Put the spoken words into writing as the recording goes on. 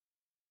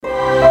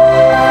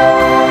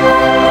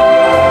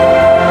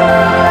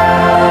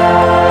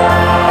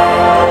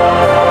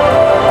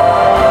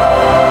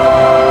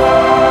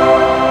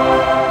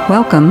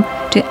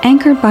Welcome to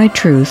Anchored by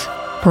Truth,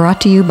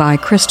 brought to you by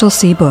Crystal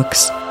C.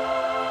 Books.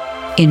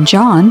 In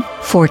John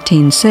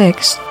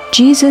 14:6,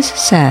 Jesus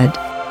said,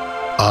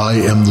 I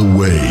am the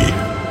way,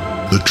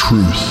 the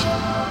truth,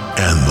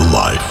 and the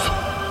life.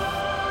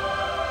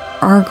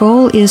 Our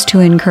goal is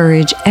to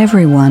encourage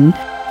everyone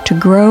to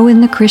grow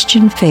in the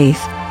Christian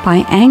faith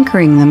by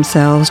anchoring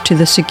themselves to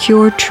the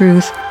secure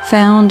truth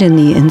found in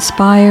the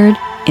inspired,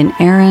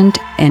 inerrant,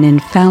 and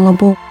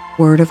infallible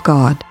Word of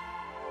God.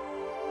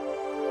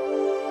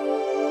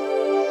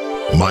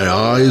 My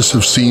eyes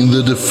have seen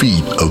the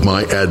defeat of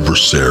my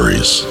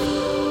adversaries.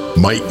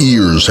 My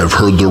ears have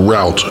heard the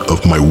rout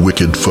of my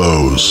wicked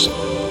foes.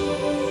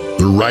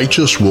 The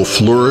righteous will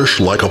flourish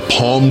like a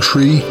palm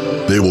tree.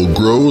 They will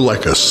grow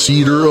like a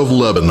cedar of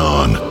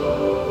Lebanon.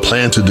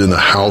 Planted in the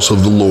house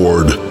of the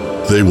Lord,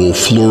 they will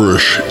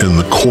flourish in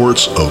the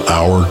courts of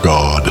our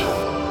God.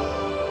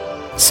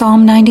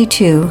 Psalm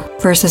 92,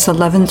 verses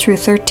 11 through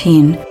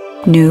 13,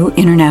 New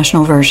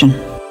International Version.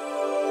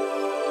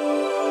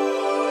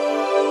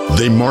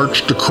 They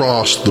marched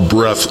across the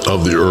breadth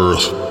of the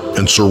earth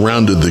and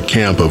surrounded the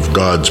camp of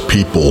God's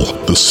people,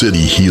 the city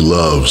he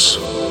loves.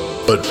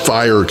 But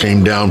fire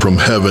came down from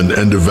heaven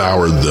and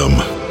devoured them.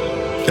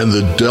 And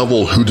the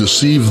devil who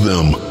deceived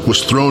them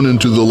was thrown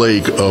into the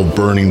lake of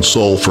burning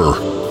sulfur,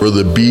 where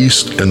the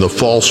beast and the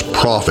false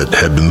prophet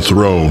had been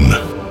thrown.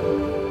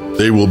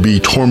 They will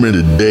be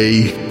tormented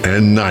day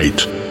and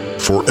night,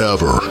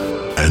 forever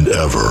and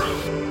ever.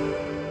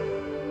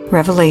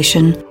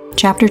 Revelation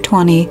chapter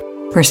 20,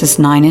 verses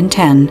 9 and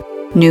 10,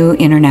 New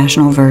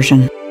International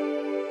Version.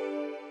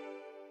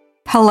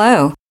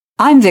 Hello,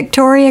 I'm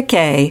Victoria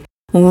Kay.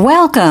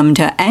 Welcome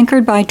to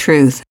Anchored by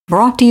Truth,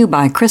 brought to you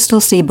by Crystal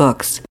C.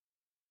 Books.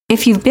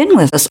 If you've been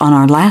with us on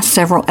our last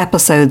several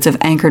episodes of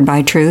Anchored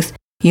by Truth,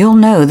 you'll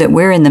know that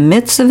we're in the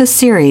midst of a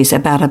series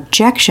about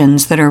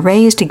objections that are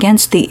raised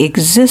against the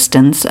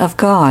existence of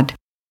God.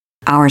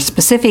 Our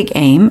specific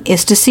aim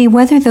is to see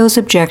whether those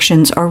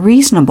objections are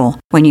reasonable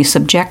when you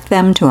subject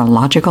them to a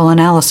logical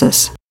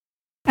analysis.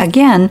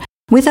 Again,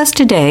 with us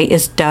today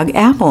is Doug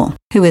Apple,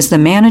 who is the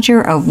manager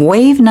of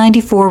Wave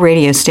 94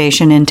 radio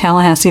station in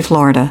Tallahassee,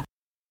 Florida.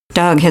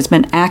 Doug has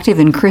been active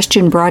in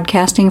Christian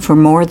broadcasting for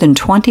more than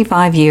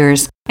 25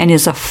 years and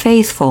is a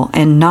faithful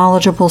and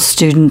knowledgeable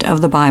student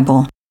of the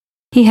Bible.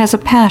 He has a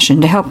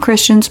passion to help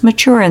Christians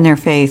mature in their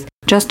faith,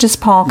 just as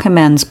Paul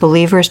commends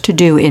believers to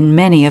do in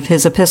many of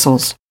his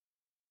epistles.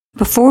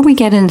 Before we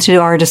get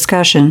into our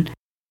discussion,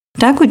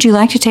 Doug, would you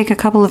like to take a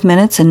couple of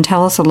minutes and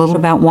tell us a little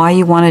about why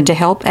you wanted to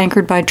help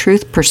Anchored by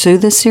Truth pursue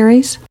this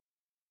series?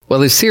 Well,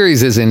 this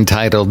series is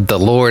entitled The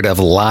Lord of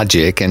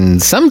Logic,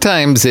 and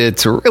sometimes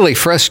it's really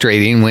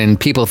frustrating when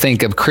people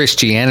think of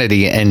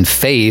Christianity and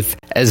faith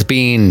as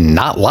being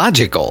not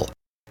logical.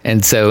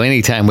 And so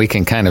anytime we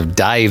can kind of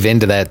dive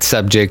into that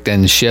subject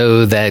and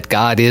show that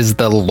God is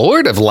the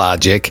Lord of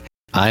logic,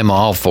 I'm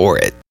all for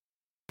it.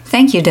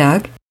 Thank you,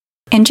 Doug.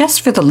 And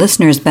just for the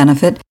listeners'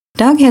 benefit,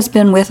 Doug has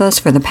been with us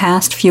for the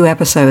past few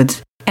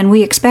episodes, and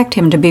we expect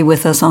him to be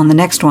with us on the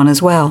next one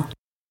as well.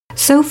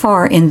 So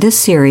far in this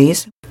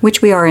series,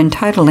 which we are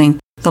entitling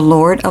The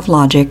Lord of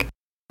Logic,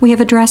 we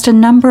have addressed a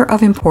number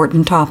of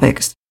important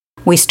topics.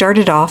 We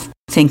started off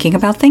thinking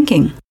about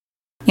thinking.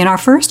 In our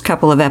first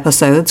couple of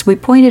episodes, we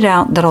pointed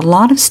out that a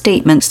lot of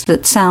statements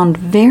that sound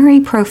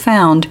very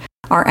profound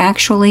are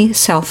actually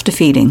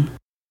self-defeating.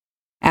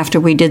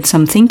 After we did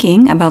some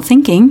thinking about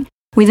thinking,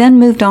 we then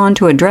moved on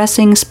to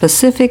addressing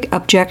specific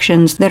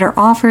objections that are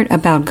offered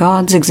about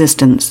God's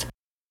existence.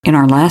 In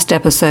our last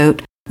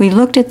episode, we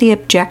looked at the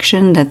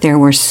objection that there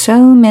were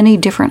so many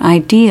different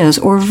ideas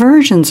or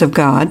versions of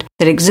God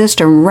that exist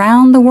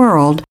around the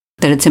world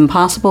that it's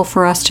impossible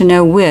for us to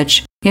know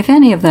which, if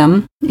any of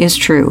them, is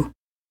true.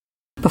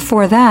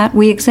 Before that,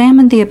 we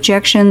examined the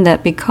objection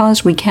that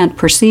because we can't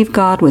perceive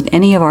God with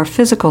any of our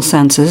physical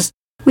senses,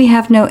 we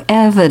have no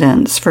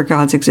evidence for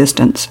God's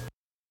existence.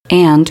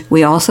 And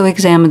we also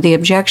examined the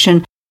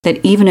objection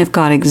that even if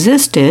God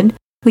existed,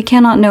 we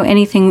cannot know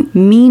anything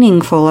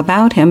meaningful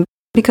about him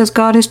because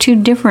God is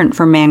too different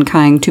from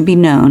mankind to be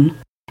known.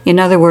 In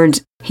other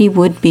words, he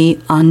would be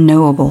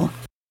unknowable.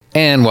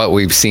 And what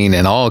we've seen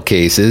in all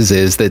cases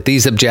is that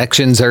these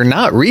objections are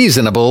not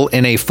reasonable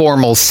in a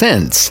formal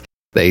sense.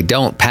 They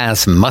don't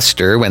pass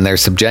muster when they're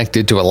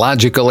subjected to a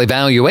logical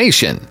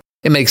evaluation.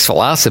 It makes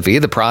philosophy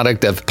the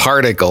product of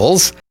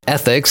particles,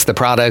 ethics the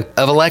product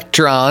of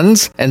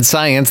electrons, and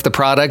science the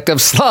product of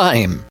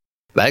slime.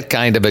 That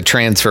kind of a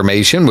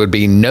transformation would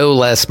be no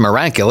less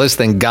miraculous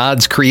than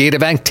God's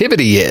creative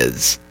activity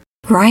is.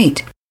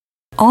 Right.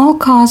 All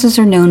causes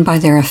are known by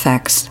their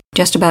effects.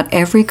 Just about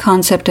every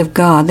concept of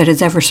God that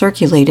has ever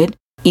circulated,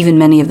 even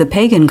many of the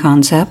pagan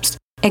concepts,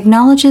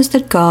 acknowledges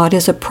that God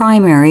is a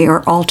primary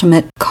or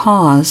ultimate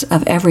cause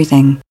of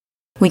everything.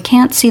 We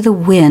can't see the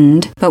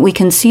wind, but we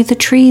can see the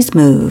trees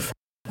move.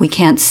 We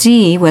can't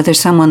see whether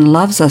someone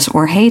loves us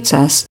or hates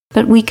us,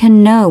 but we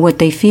can know what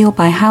they feel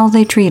by how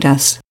they treat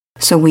us.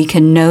 So we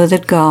can know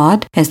that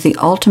God, as the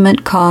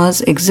ultimate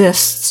cause,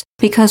 exists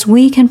because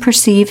we can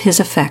perceive his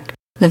effect,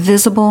 the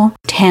visible,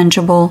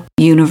 tangible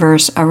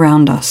universe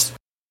around us.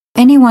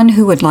 Anyone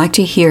who would like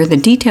to hear the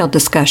detailed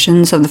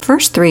discussions of the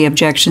first 3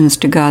 objections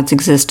to God's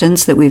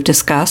existence that we've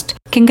discussed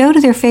can go to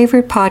their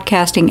favorite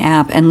podcasting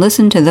app and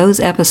listen to those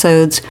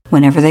episodes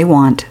whenever they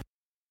want.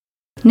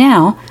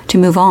 Now, to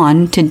move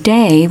on,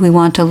 today we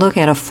want to look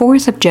at a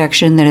 4th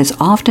objection that is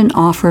often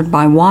offered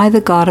by why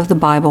the God of the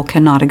Bible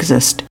cannot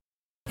exist,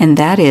 and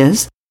that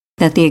is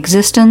that the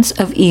existence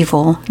of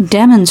evil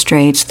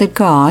demonstrates that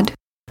God,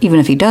 even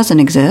if he doesn't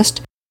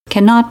exist,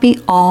 cannot be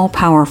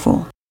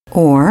all-powerful,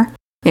 or,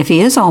 if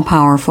he is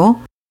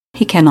all-powerful,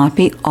 he cannot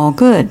be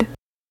all-good.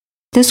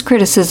 This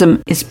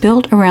criticism is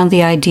built around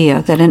the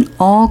idea that an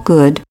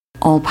all-good,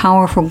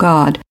 all-powerful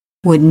God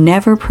would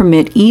never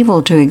permit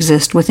evil to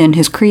exist within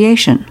his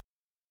creation.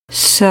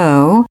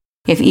 So,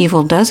 if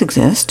evil does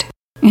exist,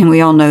 and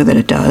we all know that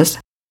it does,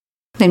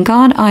 then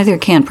God either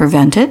can't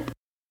prevent it,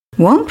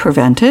 won't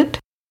prevent it,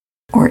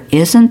 or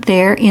isn't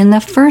there in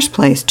the first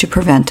place to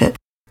prevent it.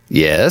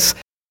 Yes.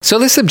 So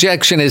this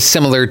objection is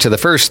similar to the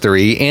first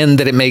 3 in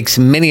that it makes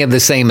many of the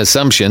same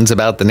assumptions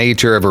about the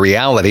nature of a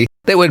reality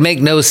that would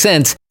make no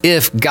sense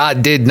if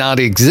God did not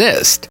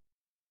exist.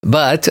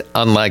 But,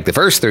 unlike the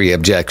first 3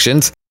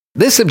 objections,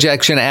 this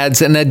objection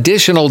adds an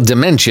additional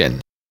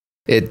dimension.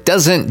 It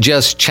doesn't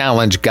just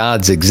challenge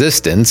God's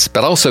existence,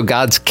 but also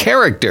God's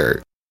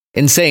character,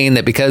 in saying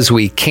that because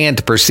we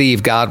can't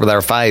perceive God with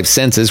our 5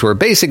 senses, we're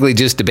basically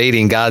just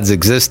debating God's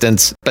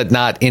existence, but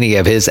not any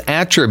of his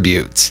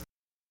attributes.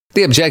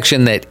 The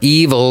objection that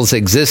evil's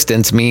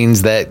existence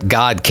means that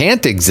God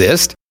can't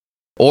exist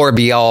or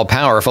be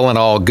all-powerful and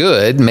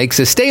all-good makes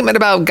a statement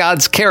about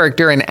God's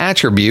character and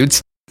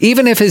attributes,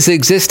 even if his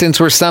existence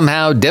were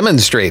somehow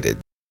demonstrated.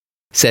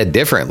 Said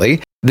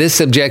differently, this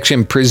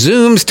objection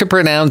presumes to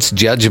pronounce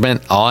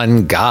judgment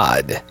on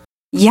God.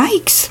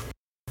 Yikes!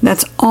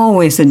 That's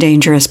always a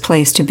dangerous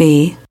place to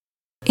be.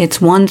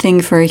 It's one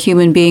thing for a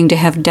human being to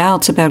have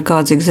doubts about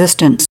God's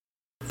existence,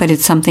 but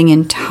it's something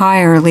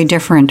entirely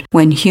different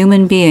when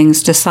human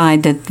beings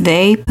decide that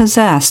they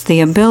possess the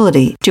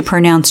ability to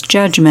pronounce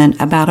judgment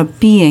about a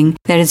being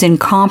that is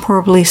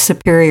incomparably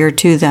superior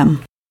to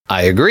them.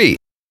 I agree.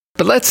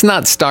 But let's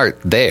not start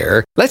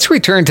there. Let's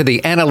return to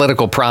the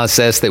analytical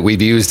process that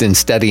we've used in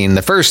studying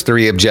the first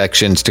 3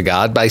 objections to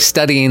God by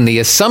studying the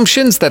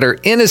assumptions that are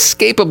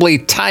inescapably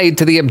tied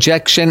to the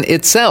objection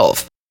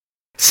itself.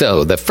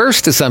 So, the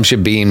first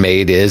assumption being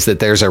made is that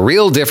there's a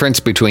real difference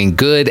between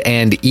good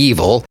and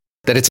evil,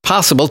 that it's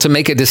possible to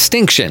make a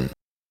distinction.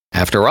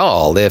 After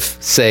all,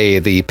 if, say,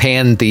 the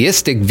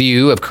pantheistic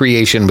view of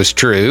creation was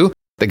true,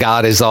 the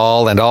God is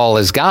all and all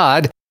is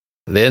God,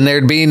 then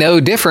there'd be no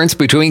difference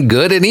between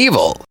good and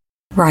evil.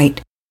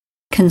 Right.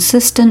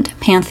 Consistent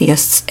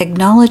pantheists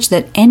acknowledge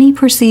that any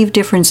perceived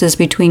differences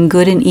between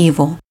good and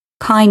evil,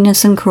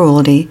 kindness and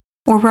cruelty,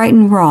 or right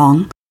and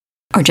wrong,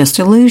 are just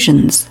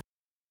illusions.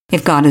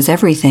 If God is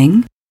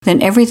everything,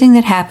 then everything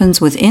that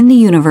happens within the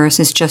universe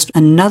is just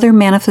another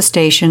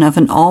manifestation of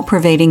an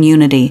all-pervading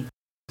unity.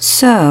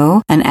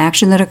 So, an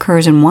action that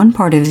occurs in one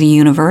part of the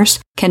universe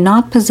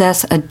cannot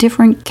possess a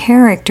different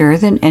character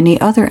than any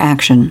other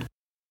action.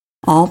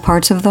 All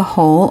parts of the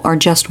whole are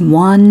just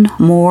one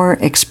more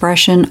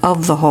expression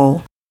of the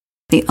whole.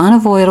 The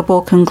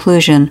unavoidable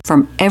conclusion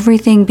from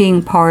everything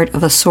being part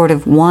of a sort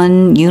of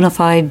one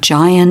unified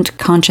giant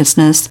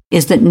consciousness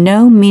is that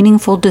no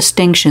meaningful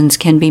distinctions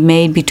can be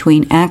made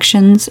between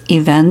actions,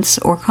 events,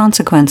 or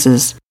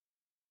consequences.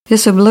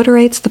 This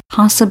obliterates the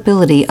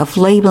possibility of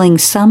labeling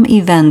some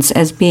events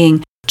as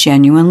being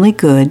genuinely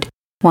good,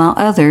 while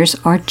others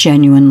are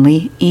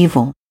genuinely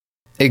evil.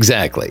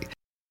 Exactly.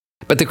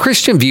 But the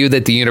Christian view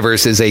that the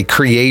universe is a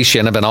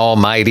creation of an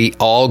almighty,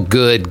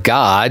 all-good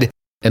God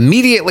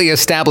immediately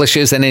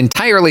establishes an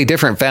entirely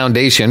different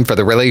foundation for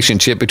the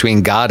relationship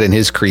between God and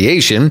his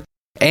creation,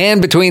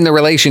 and between the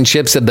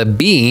relationships of the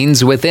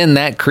beings within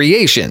that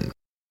creation.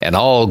 An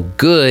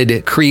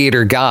all-good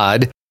creator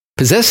God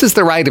possesses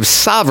the right of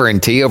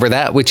sovereignty over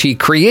that which he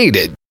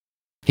created.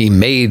 He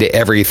made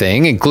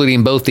everything,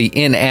 including both the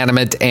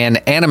inanimate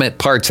and animate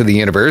parts of the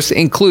universe,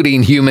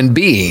 including human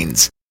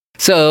beings.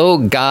 So,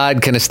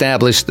 God can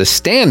establish the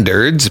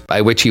standards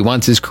by which he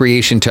wants his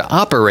creation to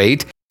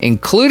operate,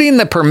 including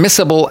the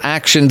permissible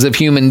actions of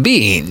human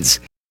beings.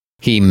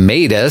 He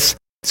made us,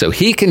 so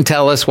he can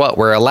tell us what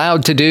we're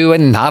allowed to do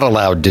and not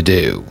allowed to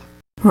do.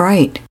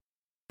 Right.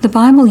 The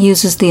Bible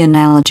uses the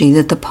analogy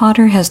that the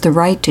potter has the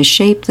right to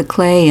shape the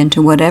clay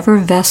into whatever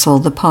vessel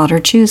the potter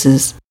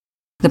chooses.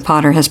 The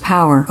potter has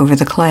power over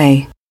the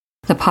clay.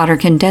 The potter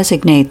can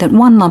designate that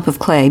one lump of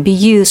clay be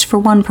used for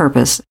one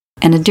purpose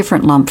and a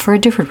different lump for a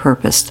different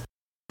purpose.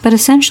 But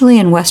essentially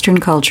in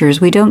Western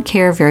cultures, we don't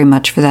care very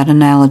much for that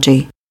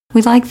analogy.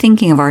 We like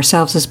thinking of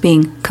ourselves as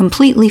being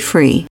completely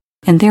free,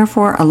 and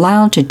therefore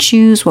allowed to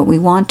choose what we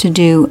want to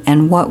do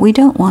and what we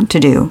don't want to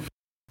do.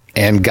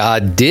 And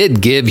God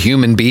did give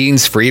human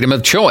beings freedom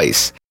of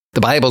choice.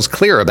 The Bible's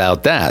clear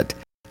about that.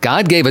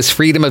 God gave us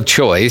freedom of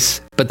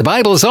choice, but the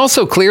Bible is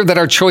also clear that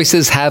our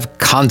choices have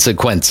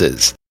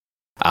consequences.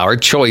 Our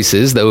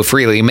choices, though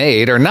freely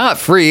made, are not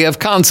free of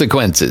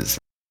consequences.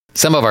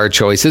 Some of our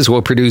choices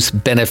will produce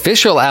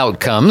beneficial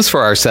outcomes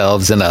for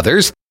ourselves and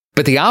others,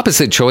 but the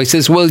opposite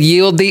choices will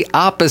yield the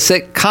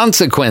opposite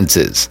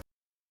consequences.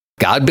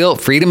 God built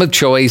freedom of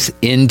choice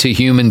into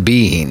human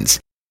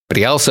beings, but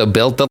he also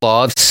built the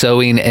law of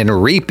sowing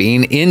and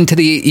reaping into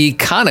the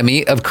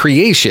economy of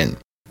creation.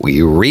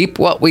 We reap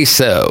what we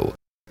sow.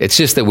 It's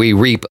just that we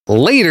reap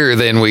later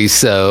than we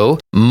sow,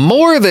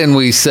 more than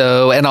we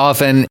sow, and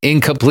often in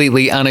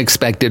completely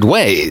unexpected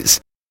ways.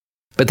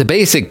 But the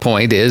basic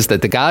point is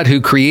that the God who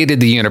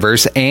created the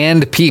universe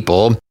and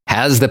people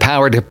has the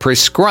power to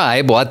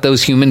prescribe what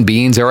those human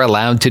beings are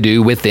allowed to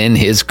do within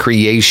his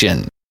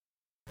creation.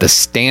 The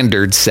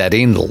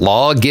standard-setting,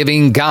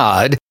 law-giving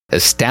God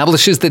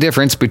establishes the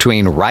difference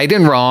between right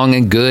and wrong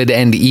and good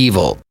and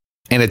evil.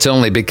 And it's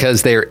only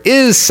because there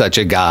is such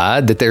a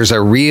God that there's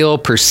a real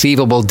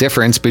perceivable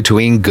difference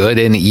between good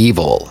and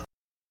evil.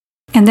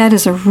 And that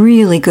is a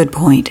really good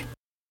point.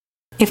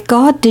 If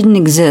God didn't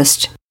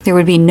exist, there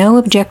would be no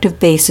objective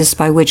basis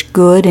by which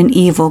good and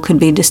evil could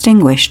be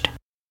distinguished.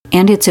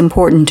 And it's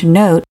important to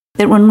note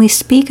that when we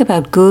speak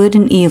about good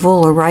and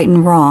evil or right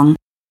and wrong,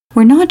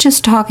 we're not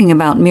just talking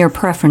about mere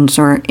preference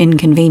or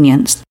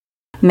inconvenience.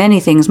 Many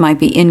things might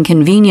be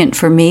inconvenient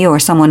for me or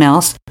someone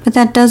else, but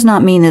that does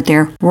not mean that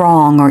they're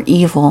wrong or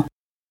evil.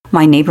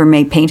 My neighbor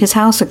may paint his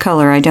house a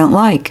color I don't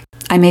like.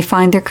 I may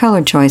find their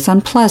color choice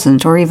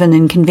unpleasant or even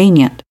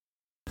inconvenient.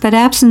 But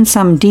absent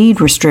some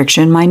deed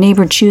restriction, my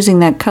neighbor choosing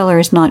that color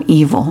is not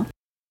evil.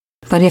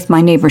 But if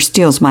my neighbor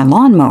steals my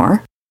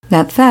lawnmower,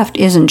 that theft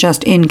isn't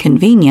just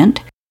inconvenient,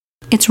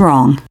 it's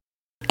wrong.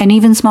 And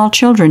even small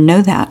children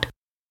know that.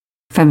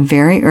 From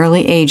very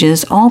early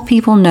ages, all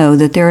people know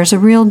that there is a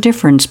real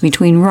difference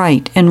between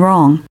right and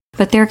wrong.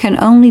 But there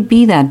can only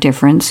be that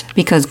difference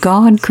because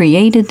God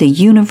created the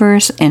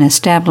universe and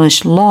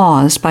established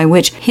laws by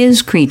which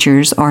his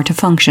creatures are to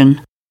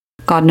function.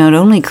 God not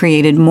only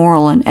created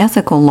moral and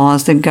ethical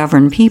laws that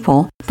govern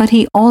people, but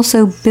he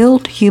also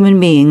built human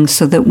beings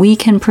so that we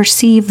can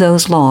perceive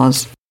those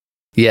laws.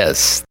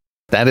 Yes,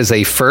 that is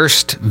a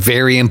first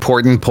very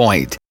important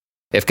point.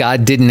 If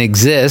God didn't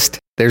exist,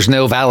 there's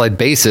no valid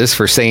basis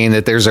for saying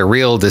that there's a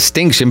real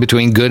distinction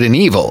between good and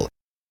evil.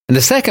 And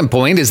the second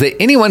point is that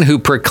anyone who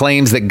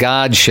proclaims that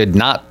God should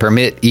not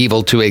permit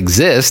evil to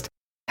exist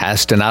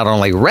has to not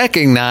only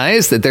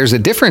recognize that there's a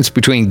difference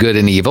between good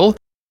and evil,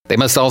 they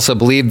must also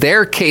believe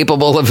they're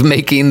capable of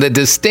making the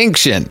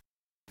distinction.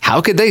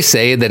 How could they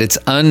say that it's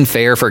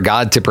unfair for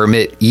God to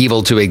permit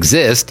evil to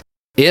exist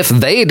if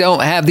they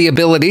don't have the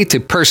ability to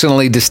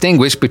personally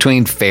distinguish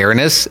between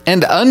fairness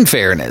and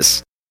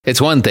unfairness? It's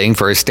one thing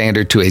for a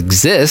standard to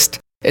exist.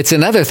 It's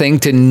another thing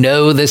to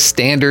know the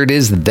standard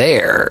is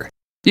there.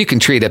 You can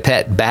treat a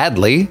pet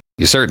badly.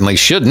 You certainly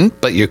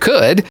shouldn't, but you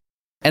could.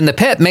 And the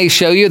pet may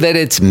show you that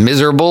it's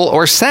miserable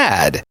or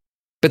sad.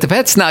 But the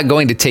pet's not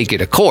going to take you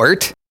to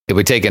court. It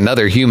would take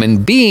another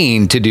human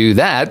being to do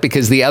that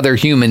because the other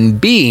human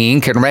being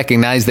can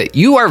recognize that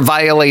you are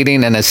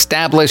violating an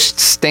established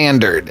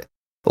standard.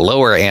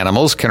 Lower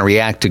animals can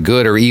react to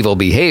good or evil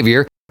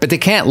behavior, but they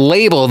can't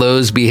label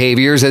those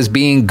behaviors as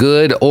being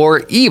good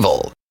or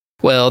evil.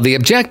 Well, the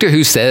objector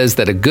who says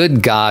that a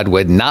good God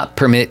would not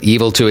permit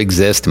evil to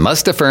exist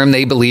must affirm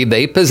they believe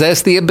they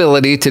possess the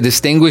ability to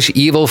distinguish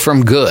evil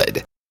from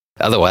good.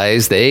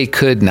 Otherwise, they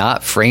could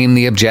not frame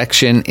the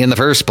objection in the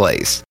first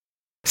place.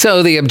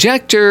 So the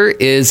objector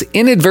is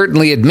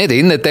inadvertently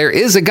admitting that there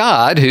is a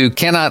God who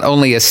cannot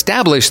only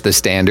establish the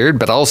standard,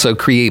 but also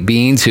create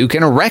beings who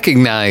can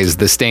recognize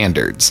the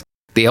standards.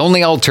 The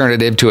only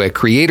alternative to a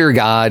creator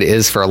God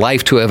is for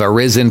life to have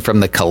arisen from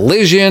the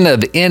collision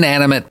of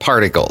inanimate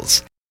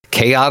particles.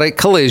 Chaotic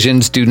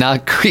collisions do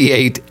not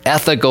create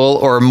ethical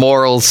or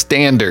moral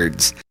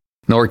standards,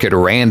 nor could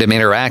random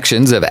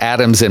interactions of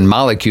atoms and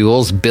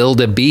molecules build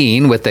a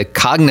being with the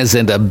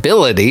cognizant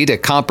ability to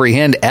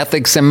comprehend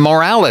ethics and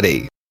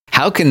morality.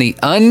 How can the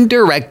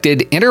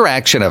undirected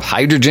interaction of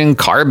hydrogen,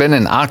 carbon,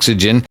 and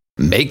oxygen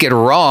make it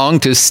wrong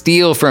to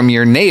steal from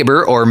your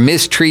neighbor or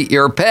mistreat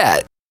your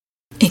pet?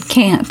 It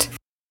can't.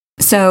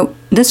 So,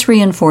 this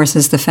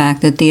reinforces the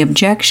fact that the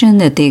objection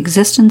that the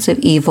existence of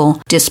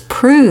evil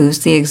disproves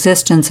the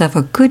existence of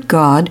a good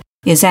God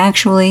is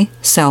actually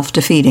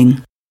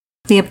self-defeating.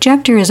 The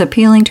objector is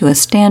appealing to a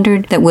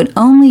standard that would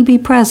only be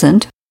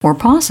present, or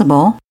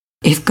possible,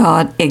 if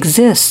God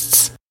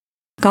exists.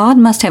 God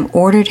must have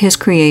ordered his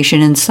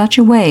creation in such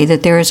a way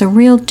that there is a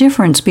real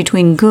difference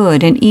between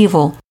good and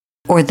evil,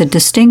 or the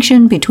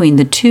distinction between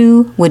the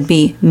two would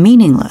be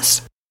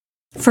meaningless.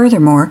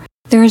 Furthermore,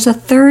 there is a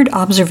third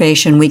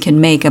observation we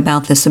can make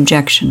about this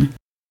objection.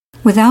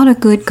 Without a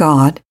good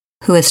God,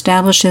 who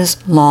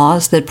establishes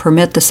laws that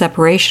permit the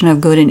separation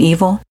of good and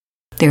evil,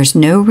 there's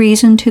no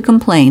reason to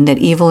complain that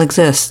evil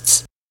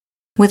exists.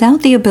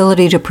 Without the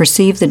ability to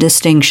perceive the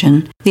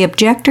distinction, the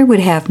objector would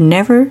have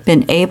never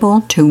been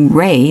able to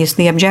raise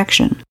the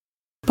objection.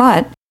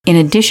 But, in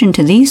addition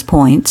to these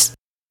points,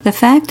 the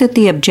fact that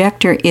the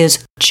objector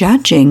is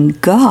judging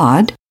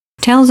God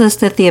tells us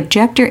that the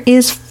objector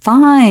is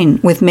fine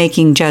with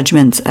making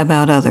judgments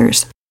about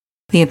others.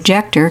 The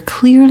objector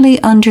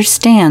clearly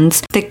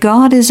understands that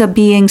God is a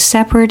being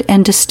separate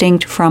and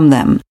distinct from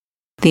them.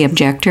 The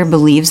objector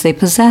believes they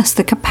possess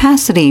the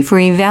capacity for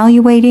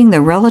evaluating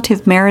the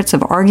relative merits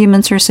of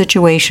arguments or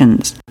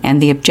situations,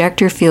 and the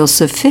objector feels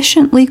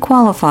sufficiently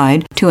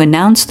qualified to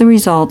announce the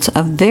results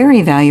of their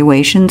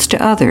evaluations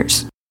to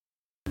others.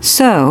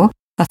 So,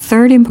 a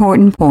third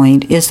important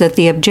point is that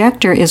the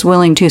objector is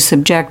willing to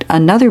subject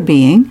another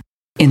being,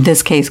 in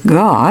this case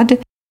God,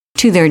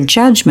 to their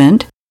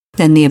judgment.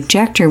 Then the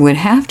objector would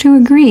have to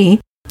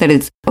agree that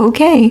it's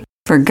okay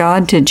for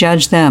God to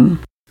judge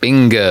them.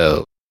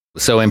 Bingo.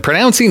 So in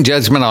pronouncing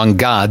judgment on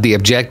God, the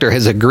objector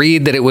has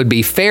agreed that it would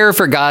be fair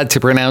for God to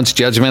pronounce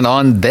judgment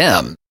on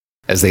them.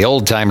 As the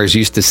old-timers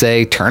used to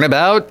say,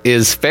 turnabout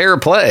is fair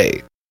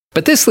play.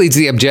 But this leads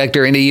the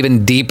objector into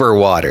even deeper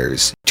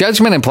waters.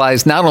 Judgment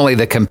implies not only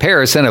the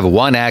comparison of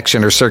one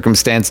action or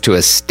circumstance to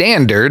a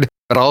standard,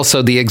 but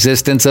also the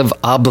existence of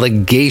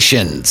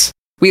obligations.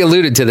 We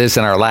alluded to this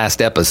in our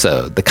last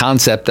episode. The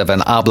concept of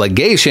an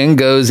obligation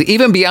goes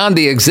even beyond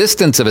the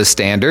existence of a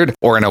standard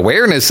or an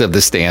awareness of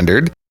the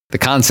standard. The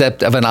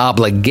concept of an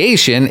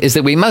obligation is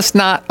that we must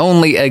not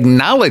only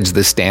acknowledge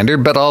the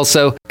standard, but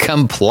also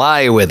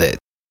comply with it.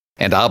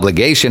 And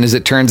obligation, as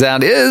it turns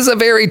out, is a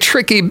very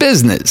tricky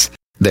business.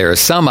 There are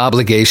some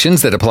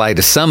obligations that apply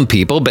to some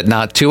people, but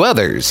not to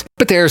others.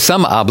 But there are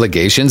some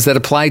obligations that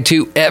apply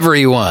to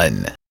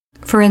everyone.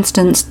 For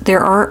instance,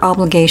 there are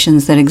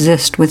obligations that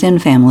exist within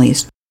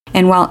families.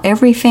 And while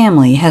every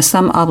family has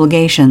some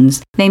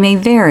obligations, they may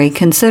vary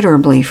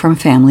considerably from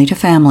family to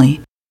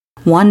family.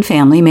 One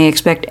family may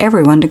expect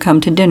everyone to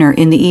come to dinner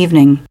in the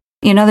evening.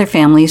 In other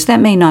families, that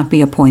may not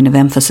be a point of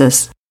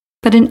emphasis.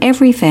 But in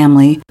every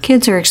family,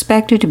 kids are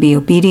expected to be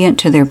obedient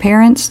to their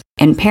parents,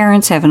 and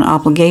parents have an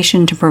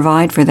obligation to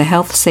provide for the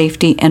health,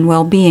 safety, and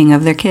well-being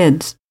of their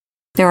kids.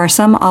 There are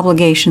some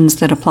obligations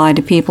that apply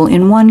to people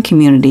in one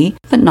community,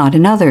 but not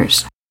in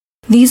others.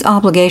 These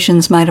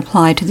obligations might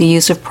apply to the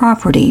use of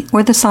property,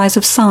 or the size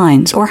of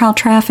signs, or how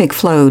traffic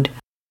flowed.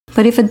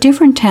 But if a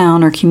different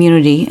town or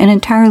community, an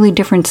entirely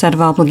different set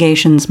of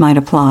obligations might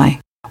apply.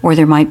 Or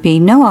there might be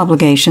no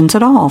obligations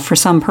at all for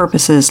some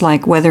purposes,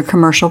 like whether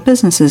commercial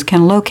businesses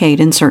can locate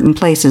in certain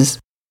places.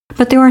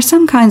 But there are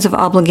some kinds of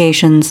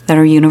obligations that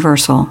are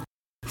universal.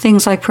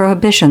 Things like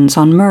prohibitions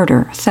on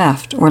murder,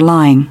 theft, or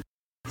lying.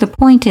 The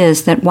point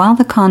is that while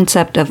the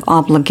concept of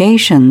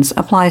obligations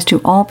applies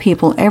to all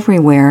people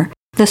everywhere,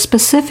 the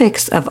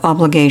specifics of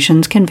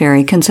obligations can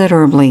vary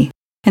considerably.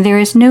 And there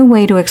is no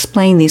way to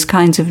explain these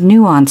kinds of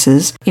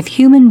nuances if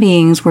human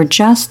beings were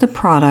just the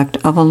product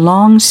of a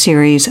long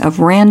series of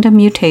random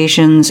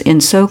mutations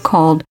in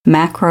so-called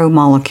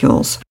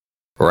macromolecules.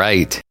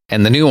 Right.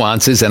 And the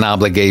nuances and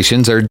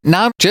obligations are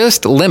not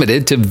just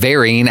limited to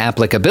varying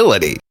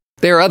applicability.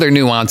 There are other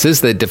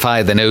nuances that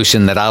defy the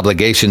notion that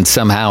obligations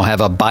somehow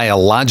have a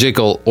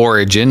biological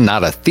origin,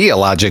 not a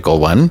theological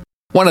one.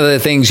 One of the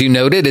things you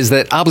noted is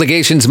that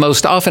obligations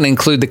most often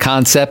include the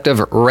concept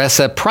of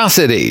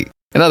reciprocity.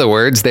 In other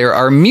words, there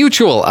are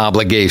mutual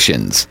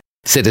obligations.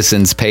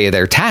 Citizens pay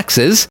their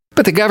taxes,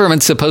 but the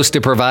government's supposed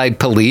to provide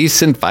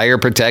police and fire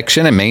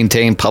protection and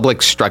maintain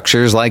public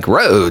structures like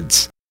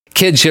roads.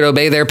 Kids should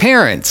obey their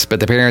parents, but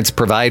the parents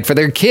provide for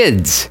their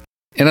kids.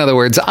 In other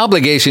words,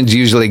 obligations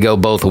usually go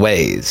both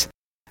ways.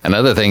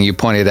 Another thing you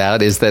pointed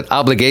out is that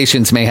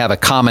obligations may have a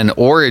common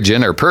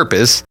origin or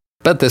purpose,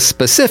 but the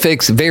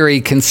specifics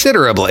vary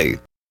considerably.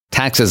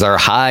 Taxes are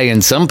high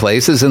in some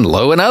places and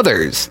low in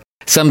others.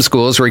 Some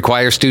schools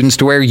require students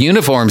to wear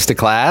uniforms to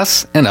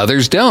class, and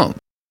others don't.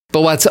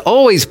 But what's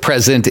always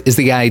present is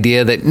the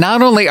idea that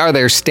not only are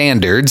there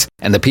standards,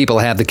 and the people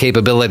have the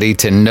capability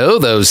to know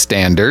those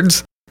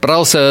standards, but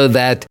also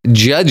that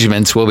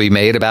judgments will be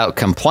made about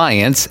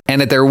compliance,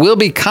 and that there will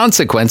be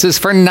consequences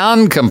for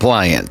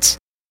non-compliance.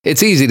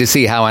 It's easy to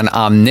see how an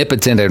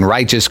omnipotent and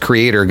righteous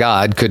creator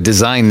God could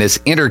design this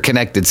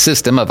interconnected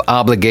system of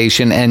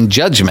obligation and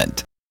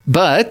judgment.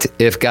 But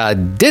if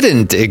God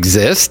didn't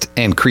exist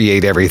and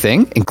create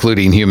everything,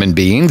 including human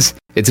beings,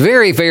 it's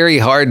very, very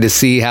hard to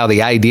see how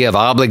the idea of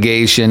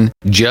obligation,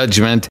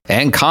 judgment,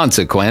 and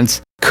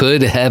consequence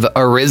could have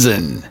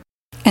arisen.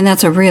 And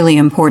that's a really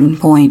important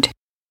point.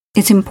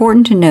 It's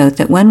important to note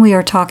that when we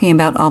are talking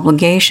about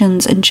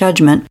obligations and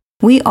judgment,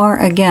 we are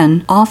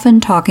again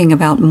often talking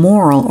about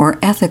moral or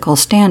ethical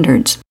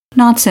standards,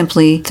 not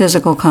simply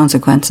physical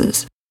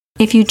consequences.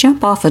 If you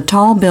jump off a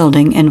tall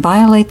building and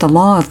violate the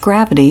law of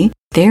gravity,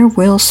 there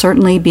will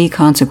certainly be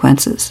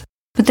consequences.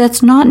 But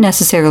that's not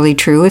necessarily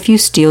true if you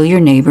steal your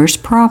neighbor's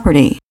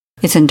property.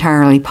 It's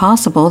entirely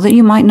possible that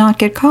you might not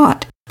get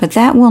caught, but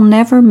that will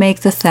never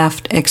make the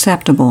theft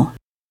acceptable.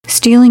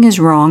 Stealing is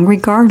wrong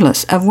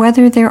regardless of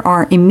whether there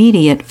are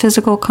immediate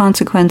physical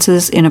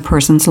consequences in a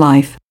person's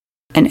life.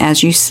 And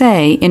as you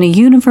say, in a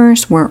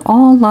universe where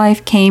all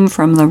life came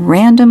from the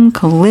random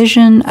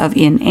collision of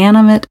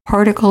inanimate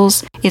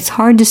particles, it's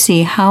hard to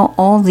see how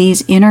all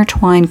these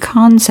intertwined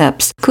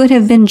concepts could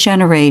have been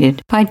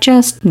generated by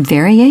just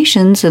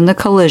variations in the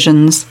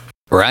collisions.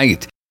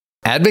 Right.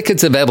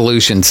 Advocates of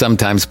evolution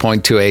sometimes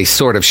point to a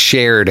sort of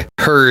shared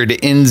herd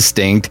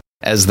instinct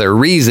as the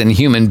reason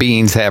human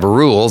beings have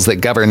rules that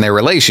govern their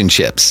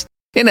relationships.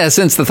 In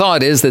essence, the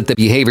thought is that the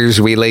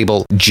behaviors we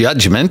label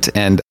judgment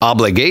and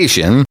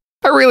obligation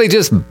are really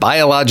just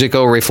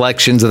biological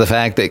reflections of the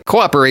fact that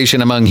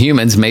cooperation among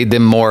humans made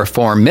them more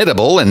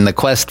formidable in the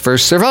quest for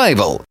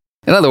survival.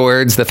 In other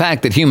words, the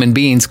fact that human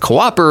beings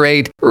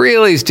cooperate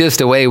really is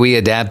just a way we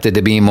adapted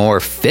to be more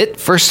fit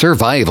for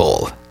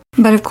survival.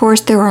 But of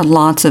course, there are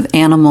lots of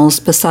animals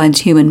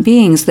besides human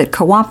beings that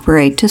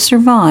cooperate to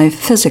survive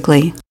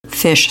physically.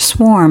 Fish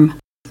swarm,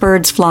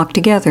 birds flock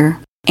together,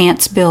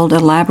 ants build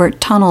elaborate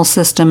tunnel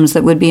systems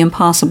that would be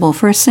impossible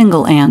for a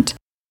single ant.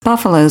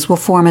 Buffaloes will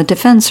form a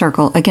defense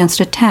circle against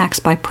attacks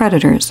by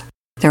predators.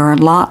 There are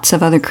lots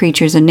of other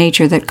creatures in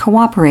nature that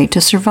cooperate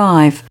to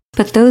survive,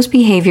 but those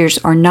behaviors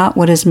are not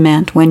what is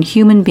meant when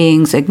human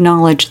beings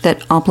acknowledge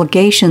that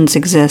obligations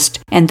exist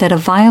and that a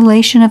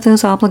violation of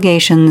those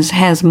obligations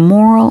has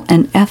moral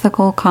and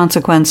ethical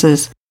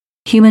consequences.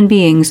 Human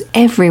beings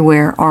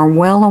everywhere are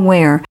well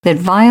aware that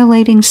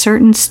violating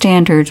certain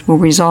standards will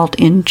result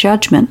in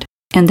judgment,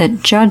 and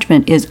that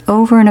judgment is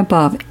over and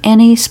above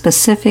any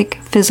specific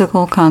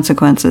physical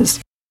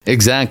consequences.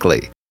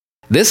 Exactly.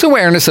 This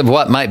awareness of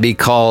what might be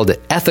called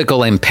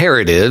ethical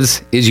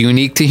imperatives is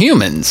unique to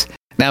humans.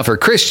 Now, for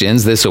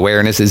Christians, this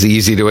awareness is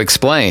easy to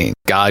explain.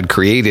 God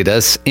created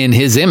us in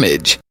His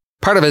image.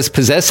 Part of us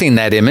possessing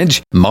that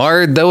image,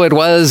 marred though it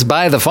was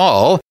by the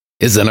fall,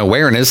 is an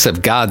awareness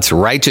of God's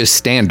righteous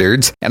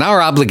standards and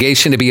our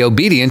obligation to be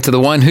obedient to the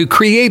one who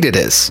created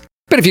us.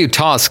 But if you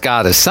toss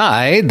God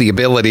aside, the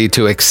ability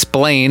to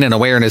explain an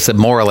awareness of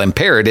moral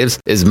imperatives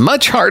is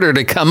much harder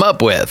to come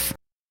up with.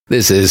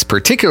 This is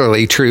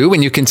particularly true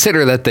when you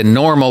consider that the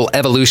normal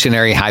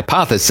evolutionary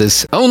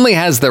hypothesis only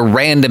has the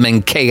random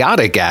and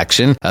chaotic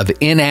action of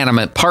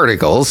inanimate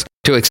particles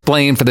to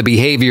explain for the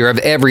behavior of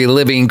every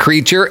living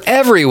creature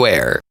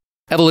everywhere.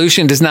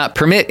 Evolution does not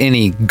permit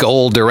any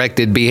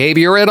goal-directed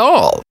behavior at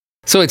all.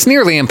 So it's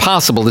nearly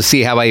impossible to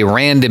see how a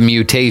random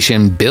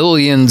mutation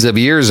billions of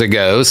years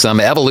ago, some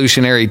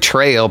evolutionary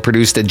trail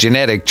produced a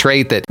genetic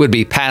trait that would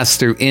be passed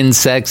through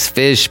insects,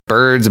 fish,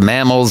 birds,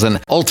 mammals, and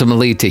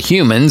ultimately to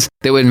humans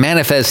that would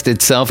manifest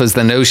itself as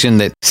the notion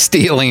that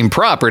stealing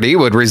property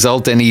would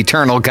result in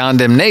eternal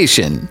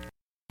condemnation.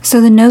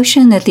 So the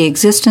notion that the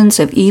existence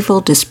of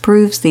evil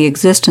disproves the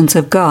existence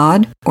of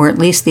God, or at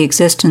least the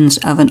existence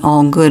of an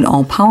all-good,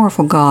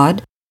 all-powerful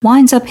God,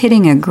 winds up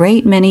hitting a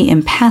great many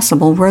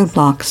impassable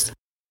roadblocks.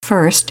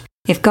 First,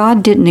 if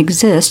God didn't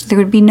exist, there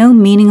would be no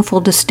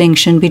meaningful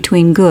distinction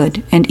between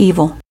good and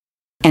evil.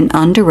 An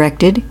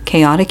undirected,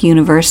 chaotic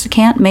universe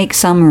can't make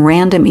some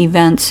random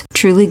events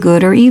truly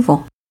good or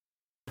evil.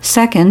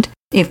 Second,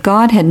 if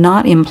God had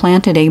not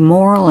implanted a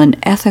moral and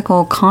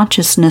ethical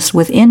consciousness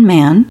within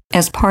man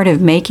as part of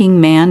making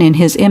man in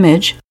His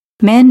image,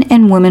 men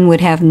and women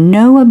would have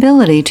no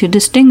ability to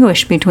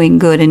distinguish between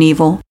good and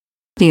evil.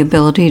 The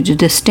ability to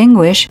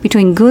distinguish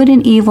between good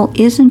and evil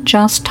isn't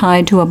just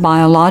tied to a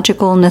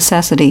biological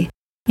necessity.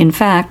 In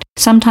fact,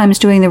 sometimes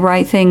doing the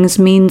right things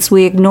means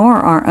we ignore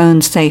our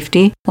own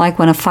safety, like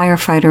when a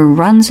firefighter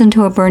runs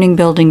into a burning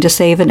building to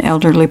save an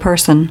elderly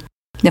person.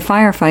 The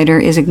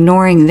firefighter is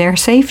ignoring their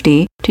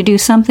safety to do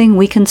something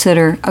we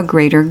consider a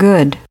greater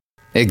good.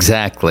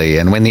 Exactly,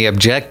 and when the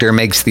objector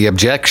makes the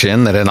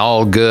objection that an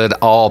all-good,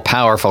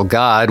 all-powerful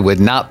God would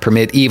not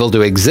permit evil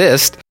to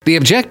exist, the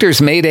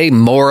objectors made a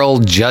moral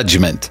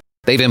judgment.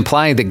 They've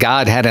implied that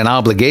God had an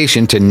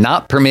obligation to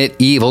not permit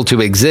evil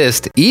to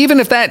exist, even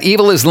if that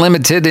evil is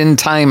limited in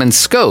time and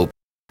scope.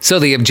 So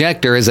the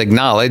objector has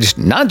acknowledged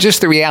not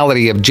just the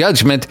reality of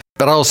judgment,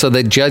 but also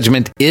that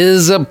judgment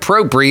is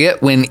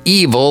appropriate when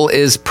evil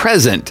is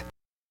present.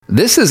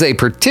 This is a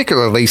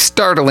particularly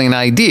startling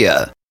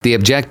idea. The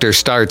objector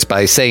starts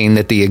by saying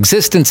that the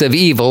existence of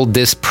evil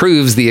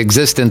disproves the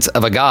existence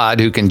of a God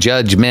who can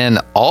judge men,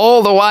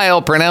 all the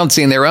while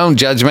pronouncing their own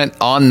judgment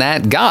on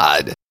that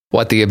God.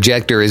 What the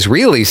objector is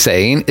really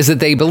saying is that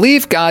they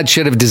believe God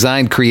should have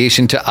designed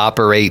creation to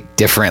operate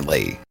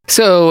differently.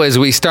 So, as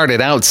we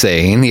started out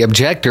saying, the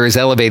objector is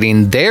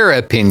elevating their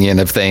opinion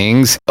of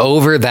things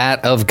over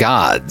that of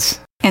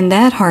God's. And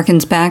that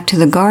harkens back to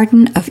the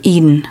Garden of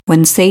Eden,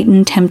 when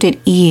Satan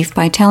tempted Eve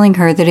by telling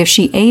her that if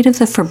she ate of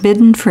the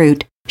forbidden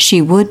fruit,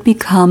 she would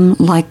become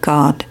like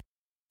God.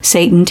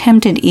 Satan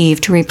tempted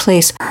Eve to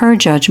replace her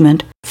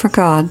judgment for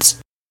God's.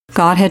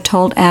 God had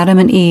told Adam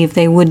and Eve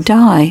they would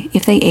die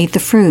if they ate the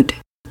fruit,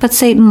 but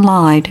Satan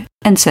lied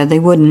and said they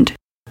wouldn't.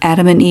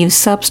 Adam and Eve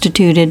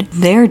substituted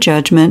their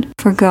judgment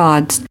for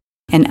God's,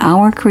 and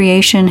our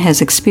creation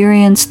has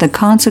experienced the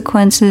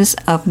consequences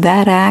of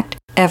that act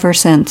ever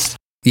since.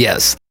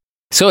 Yes.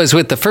 So as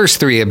with the first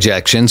three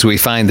objections, we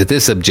find that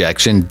this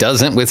objection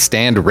doesn't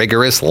withstand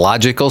rigorous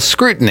logical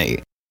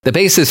scrutiny. The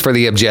basis for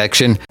the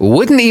objection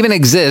wouldn't even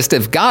exist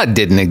if God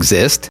didn't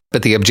exist,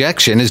 but the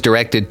objection is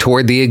directed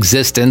toward the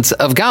existence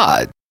of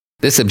God.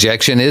 This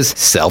objection is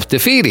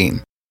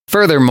self-defeating.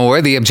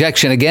 Furthermore, the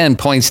objection again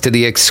points to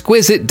the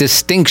exquisite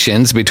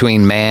distinctions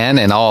between man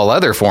and all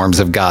other forms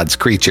of God's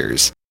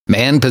creatures.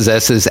 Man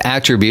possesses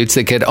attributes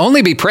that could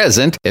only be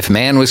present if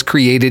man was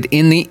created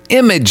in the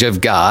image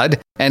of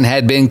God and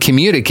had been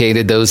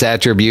communicated those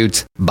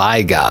attributes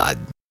by God.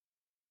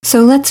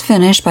 So let's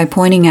finish by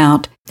pointing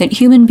out that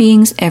human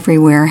beings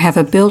everywhere have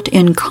a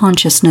built-in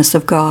consciousness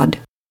of God.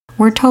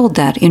 We're told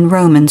that in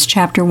Romans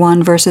chapter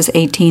 1, verses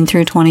 18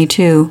 through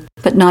 22,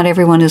 but not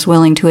everyone is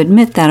willing to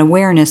admit that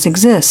awareness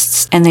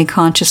exists, and they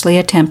consciously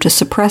attempt to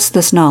suppress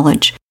this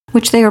knowledge,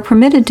 which they are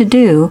permitted to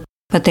do,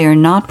 but they are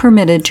not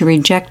permitted to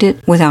reject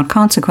it without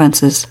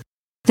consequences.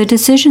 The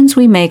decisions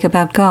we make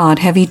about God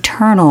have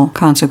eternal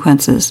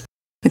consequences.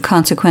 The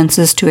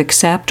consequences to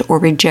accept or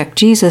reject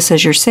Jesus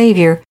as your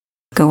Savior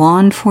go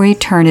on for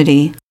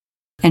eternity.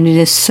 And it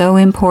is so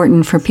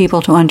important for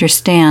people to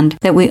understand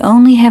that we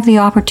only have the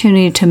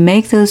opportunity to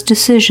make those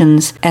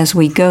decisions as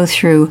we go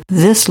through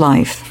this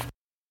life.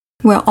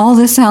 Well, all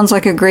this sounds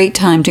like a great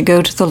time to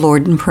go to the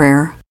Lord in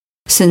prayer.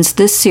 Since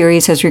this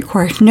series has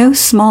required no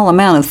small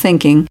amount of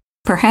thinking,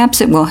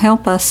 perhaps it will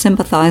help us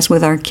sympathize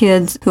with our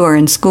kids who are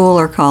in school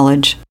or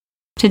college.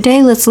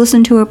 Today, let's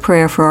listen to a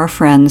prayer for our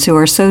friends who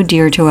are so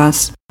dear to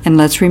us, and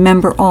let's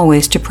remember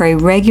always to pray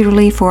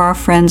regularly for our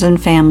friends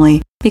and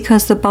family,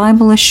 because the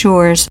Bible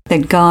assures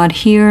that God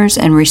hears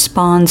and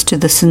responds to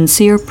the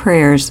sincere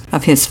prayers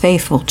of His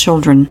faithful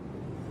children.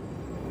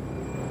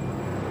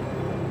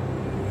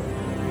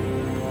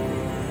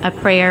 A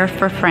prayer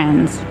for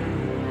friends.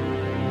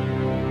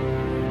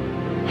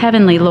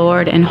 Heavenly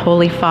Lord and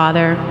Holy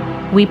Father,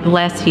 we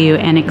bless you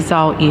and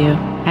exalt you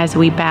as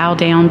we bow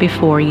down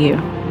before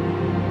you.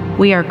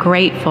 We are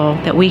grateful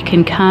that we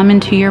can come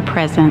into your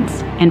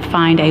presence and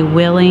find a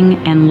willing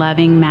and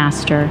loving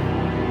Master.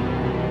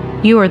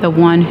 You are the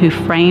one who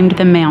framed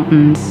the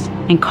mountains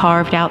and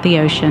carved out the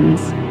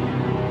oceans.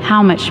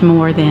 How much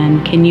more,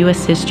 then, can you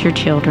assist your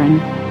children?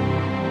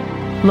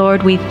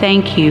 Lord, we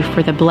thank you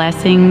for the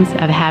blessings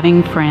of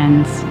having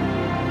friends.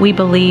 We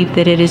believe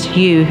that it is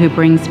you who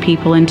brings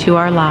people into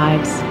our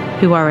lives,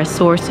 who are a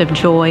source of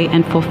joy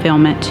and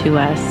fulfillment to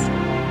us.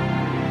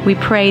 We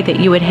pray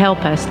that you would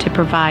help us to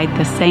provide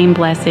the same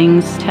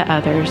blessings to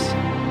others.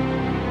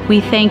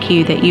 We thank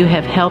you that you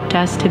have helped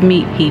us to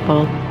meet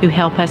people who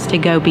help us to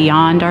go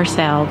beyond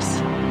ourselves.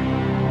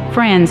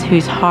 Friends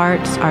whose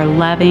hearts are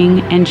loving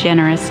and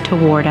generous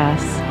toward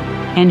us,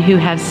 and who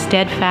have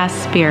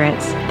steadfast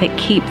spirits that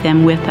keep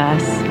them with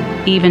us,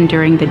 even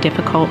during the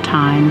difficult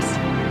times.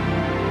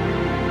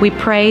 We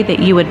pray that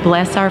you would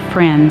bless our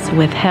friends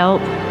with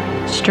health,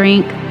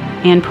 strength,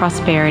 and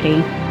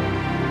prosperity.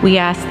 We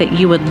ask that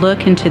you would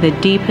look into the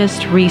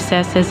deepest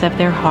recesses of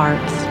their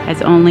hearts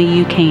as only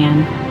you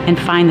can, and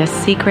find the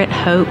secret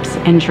hopes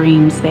and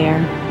dreams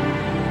there.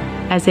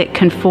 As it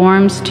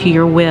conforms to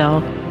your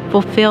will,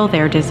 fulfill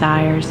their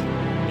desires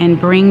and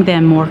bring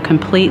them more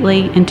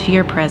completely into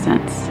your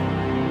presence.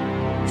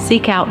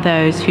 Seek out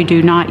those who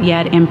do not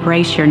yet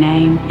embrace your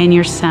name and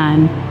your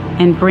Son,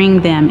 and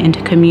bring them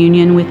into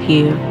communion with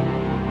you.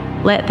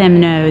 Let them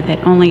know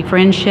that only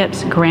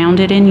friendships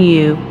grounded in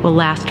you will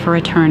last for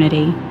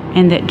eternity,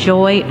 and that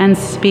joy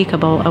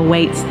unspeakable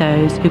awaits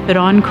those who put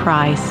on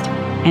Christ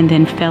and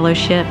then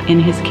fellowship in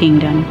His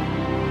kingdom.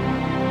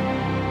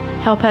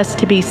 Help us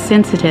to be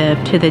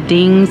sensitive to the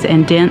dings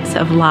and dents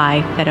of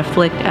life that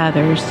afflict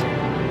others,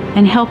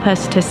 and help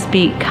us to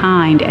speak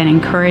kind and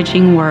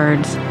encouraging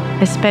words,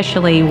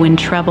 especially when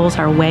troubles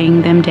are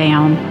weighing them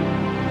down.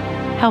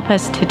 Help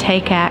us to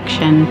take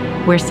action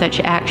where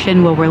such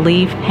action will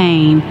relieve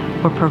pain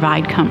or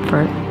provide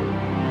comfort.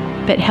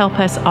 But help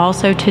us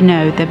also to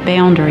know the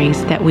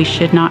boundaries that we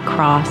should not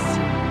cross.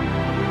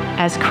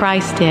 As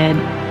Christ did,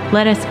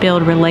 let us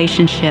build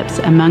relationships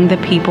among the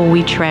people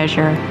we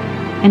treasure,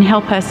 and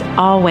help us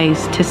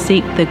always to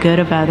seek the good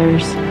of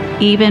others,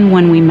 even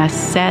when we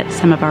must set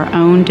some of our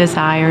own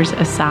desires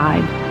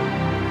aside.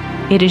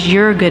 It is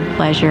your good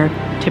pleasure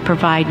to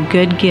provide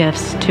good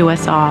gifts to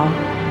us all,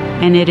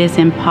 and it is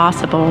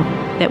impossible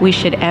that we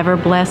should ever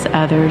bless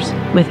others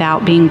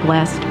without being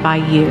blessed by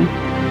you.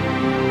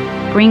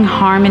 Bring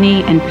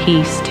harmony and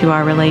peace to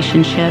our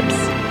relationships.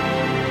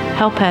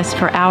 Help us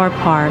for our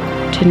part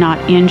to not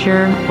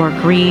injure or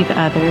grieve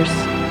others.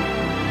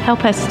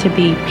 Help us to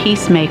be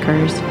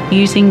peacemakers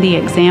using the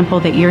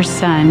example that your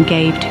Son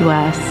gave to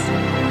us.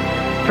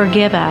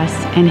 Forgive us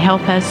and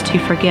help us to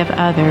forgive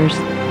others,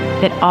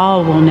 that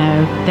all will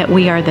know that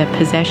we are the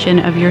possession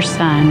of your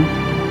Son.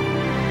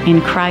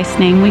 In Christ's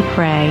name we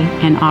pray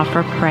and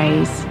offer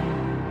praise.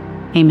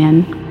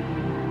 Amen.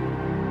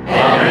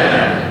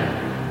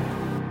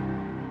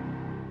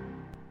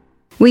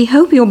 We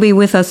hope you'll be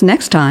with us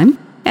next time,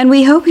 and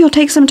we hope you'll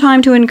take some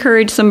time to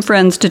encourage some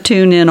friends to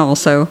tune in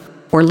also,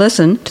 or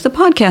listen to the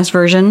podcast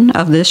version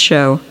of this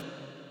show.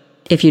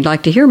 If you'd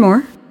like to hear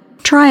more,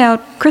 try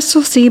out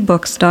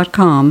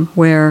crystalseabooks.com,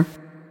 where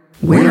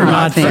we're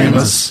not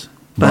famous,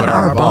 but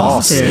our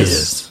boss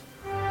is.